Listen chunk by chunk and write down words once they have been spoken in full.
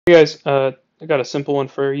Hey guys, I got a simple one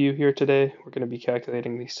for you here today. We're going to be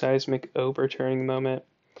calculating the seismic overturning moment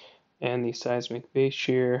and the seismic base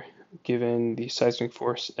shear given the seismic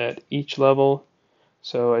force at each level.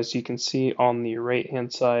 So as you can see on the right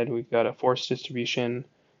hand side, we've got a force distribution.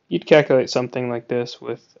 You'd calculate something like this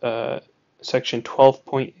with section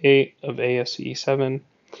 12.8 of ASCE 7,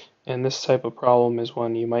 and this type of problem is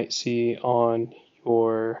one you might see on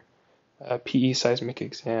your PE seismic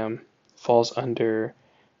exam. Falls under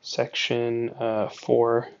section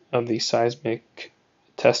 4 of the seismic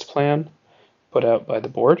test plan put out by the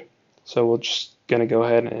board. So we're just going to go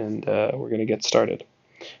ahead and we're going to get started.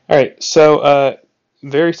 All right, so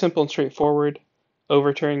very simple and straightforward.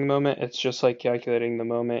 Overturning the moment, it's just like calculating the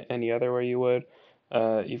moment any other way you would.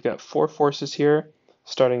 You've got four forces here,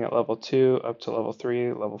 starting at level 2 up to level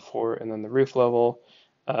 3, level 4, and then the roof level.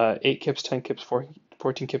 8 kips, 10 kips,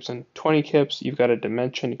 14 kips, and 20 kips. You've got a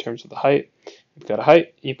dimension in terms of the height. You've got a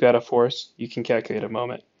height, you've got a force, you can calculate a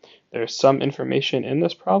moment. There's some information in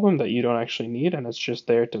this problem that you don't actually need, and it's just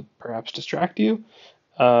there to perhaps distract you.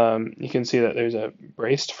 You can see that there's a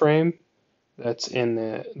braced frame that's in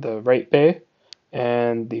the right bay,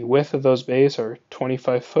 and the width of those bays are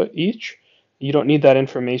 25 foot each. You don't need that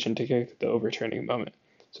information to get the overturning moment.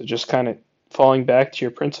 So just kind of falling back to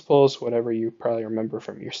your principles, whatever you probably remember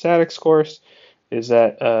from your statics course, is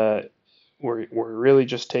that we're really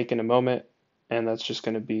just taking a moment, and that's just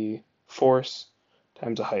going to be force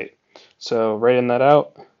times a height. So writing that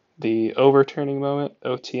out, the overturning moment,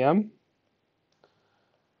 OTM,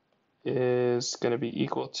 is going to be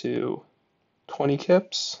equal to 20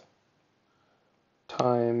 kips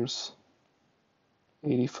times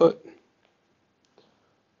 80 foot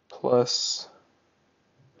plus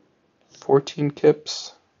 14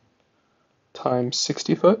 kips times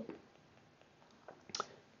 60 foot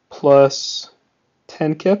plus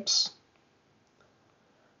 10 kips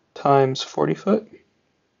times 40 foot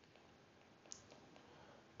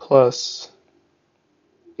plus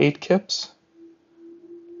 8 kips.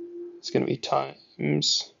 It's going to be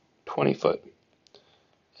times 20 foot.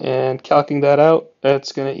 And calculating that out,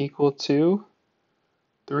 that's going to equal to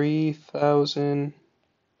 3,000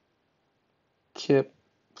 kip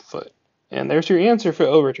foot. And there's your answer for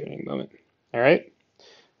overturning moment. All right?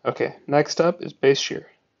 Okay, next up is base shear.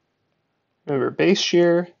 Remember, base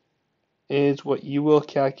shear is what you will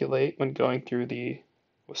calculate when going through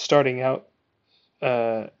starting out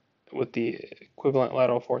with the equivalent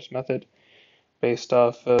lateral force method based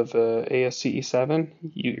off of ASCE 7.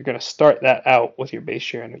 You're going to start that out with your base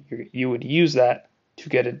shear, and you would use that to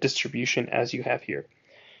get a distribution as you have here.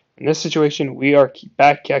 In this situation, we are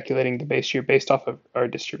back calculating the base shear based off of our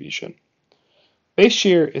distribution. Base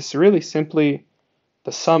shear is really simply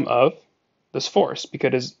the sum of this force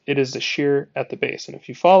because it is the shear at the base. And if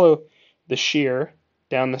you follow the shear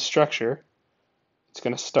down the structure, it's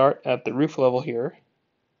going to start at the roof level here.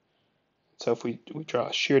 So if we draw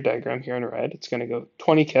a shear diagram here in red, it's going to go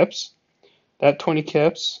 20 kips. That 20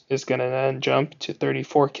 kips is going to then jump to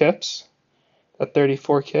 34 kips. That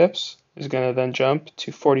 34 kips is going to then jump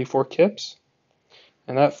to 44 kips.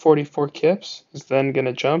 And that 44 kips is then going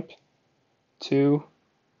to jump to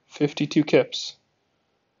 52 kips.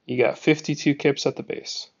 You got 52 kips at the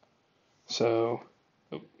base. So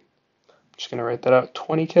I'm just going to write that out,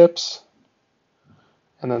 20 kips,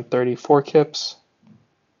 and then 34 kips,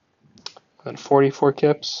 and then 44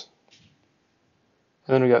 kips,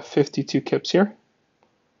 and then we got 52 kips here.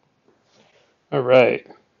 All right.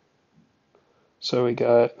 So we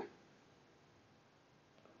got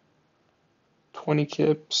 20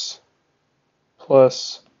 kips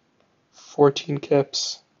plus 14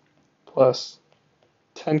 kips plus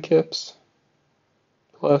 10 kips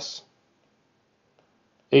plus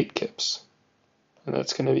 8 kips. And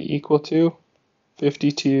that's going to be equal to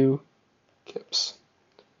 52 kips.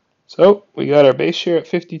 So we got our base shear at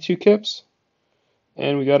 52 kips,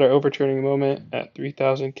 and we got our overturning moment at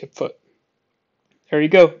 3,000 kip foot. There you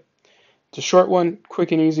go. It's a short one,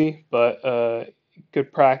 quick and easy, but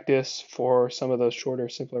good practice for some of those shorter,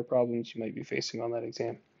 simpler problems you might be facing on that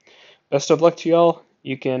exam. Best of luck to y'all.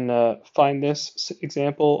 You can find this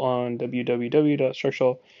example on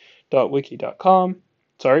www.structural.wiki.com.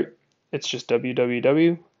 Sorry, it's just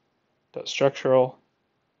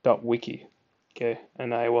www.structural.wiki. Okay,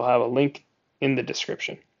 and I will have a link in the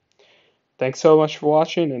description. Thanks so much for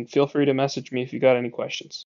watching, and feel free to message me if you got any questions.